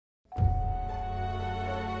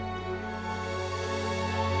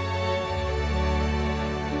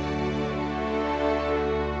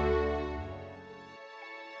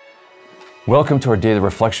Welcome to our daily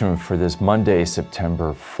reflection for this Monday,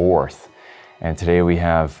 September 4th. And today we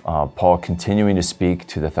have Paul continuing to speak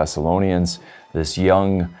to the Thessalonians, this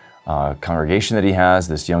young congregation that he has,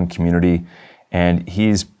 this young community. And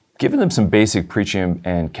he's given them some basic preaching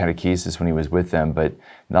and catechesis when he was with them, but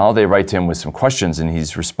now they write to him with some questions, and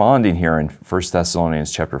he's responding here in 1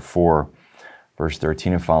 Thessalonians chapter 4, verse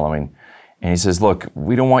 13 and following. And he says, look,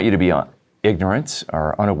 we don't want you to be ignorant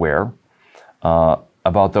or unaware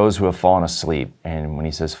about those who have fallen asleep. And when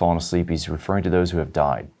he says fallen asleep, he's referring to those who have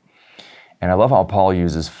died. And I love how Paul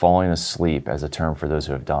uses falling asleep as a term for those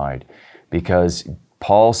who have died, because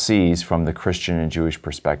Paul sees from the Christian and Jewish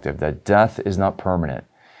perspective that death is not permanent.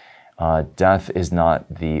 Death is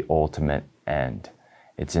not the ultimate end.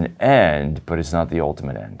 It's an end, but it's not the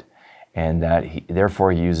ultimate end. And that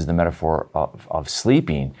therefore he uses the metaphor of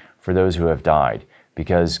sleeping for those who have died,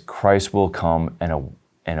 because Christ will come and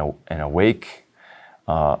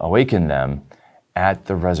awaken them at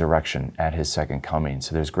the resurrection, at his second coming.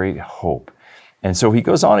 So there's great hope. And so he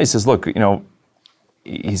goes on, he says, look,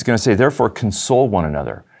 he's going to say, therefore console one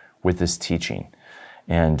another with this teaching.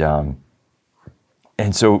 And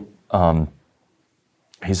so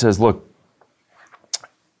he says, look,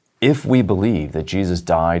 if we believe that Jesus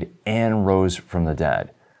died and rose from the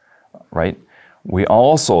dead, right, we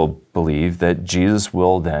also believe that Jesus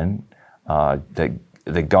will then,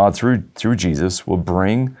 that God through Jesus will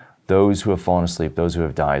bring those who have fallen asleep, those who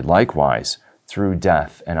have died, likewise through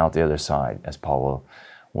death and out the other side, as Paul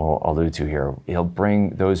will allude to here. He'll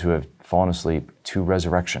bring those who have fallen asleep to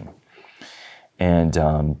resurrection. And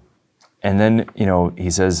then, he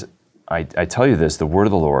says, I tell you this, the word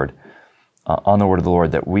of the Lord, on the word of the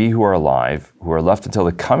Lord, that we who are alive, who are left until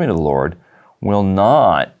the coming of the Lord, will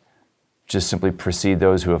not just simply precede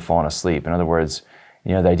those who have fallen asleep. In other words,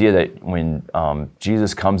 the idea that when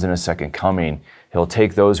Jesus comes in his second coming, he'll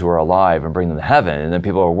take those who are alive and bring them to heaven, and then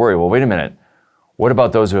people are worried, well, wait a minute, what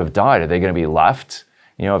about those who have died? Are they going to be left?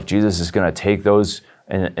 If Jesus is going to take those,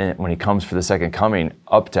 and when he comes for the second coming,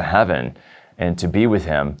 up to heaven and to be with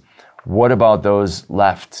him, what about those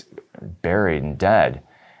left, buried and dead?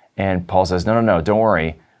 And Paul says, no, don't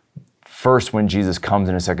worry. First, when Jesus comes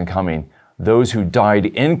in his second coming, those who died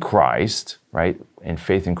in Christ, right, in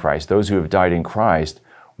faith in Christ, those who have died in Christ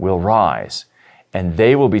will rise, and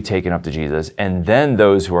they will be taken up to Jesus, and then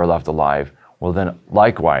those who are left alive will then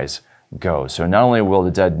likewise go. So not only will the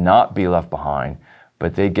dead not be left behind,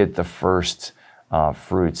 but they get the first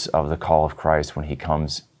fruits of the call of Christ when he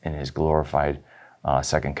comes in his glorified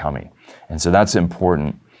second coming. And so that's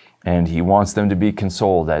important. And he wants them to be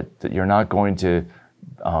consoled that you're not going to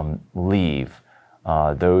leave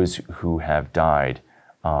those who have died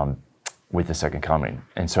with the second coming.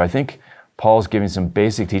 And so I think Paul's giving some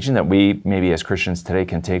basic teaching that we maybe as Christians today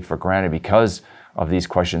can take for granted because of these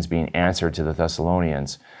questions being answered to the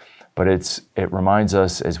Thessalonians. But it reminds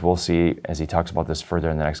us, as we'll see as he talks about this further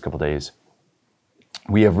in the next couple of days,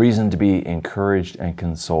 we have reason to be encouraged and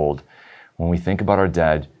consoled when we think about our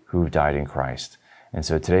dead who've died in Christ. And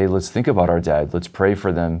so today, let's think about our dead. Let's pray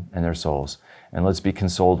for them and their souls. And let's be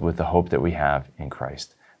consoled with the hope that we have in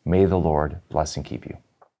Christ. May the Lord bless and keep you.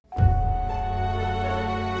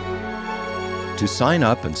 To sign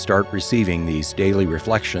up and start receiving these daily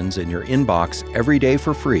reflections in your inbox every day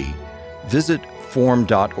for free, visit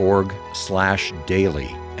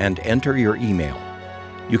formed.org/daily and enter your email.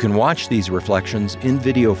 You can watch these reflections in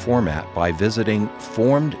video format by visiting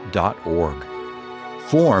formed.org.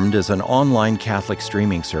 Formed is an online Catholic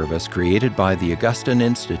streaming service created by the Augustine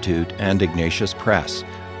Institute and Ignatius Press,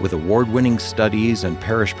 with award-winning studies and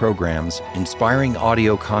parish programs, inspiring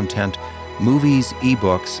audio content, movies,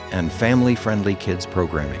 ebooks, and family-friendly kids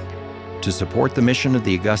programming. To support the mission of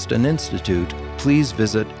the Augustine Institute, please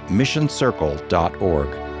visit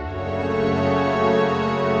missioncircle.org.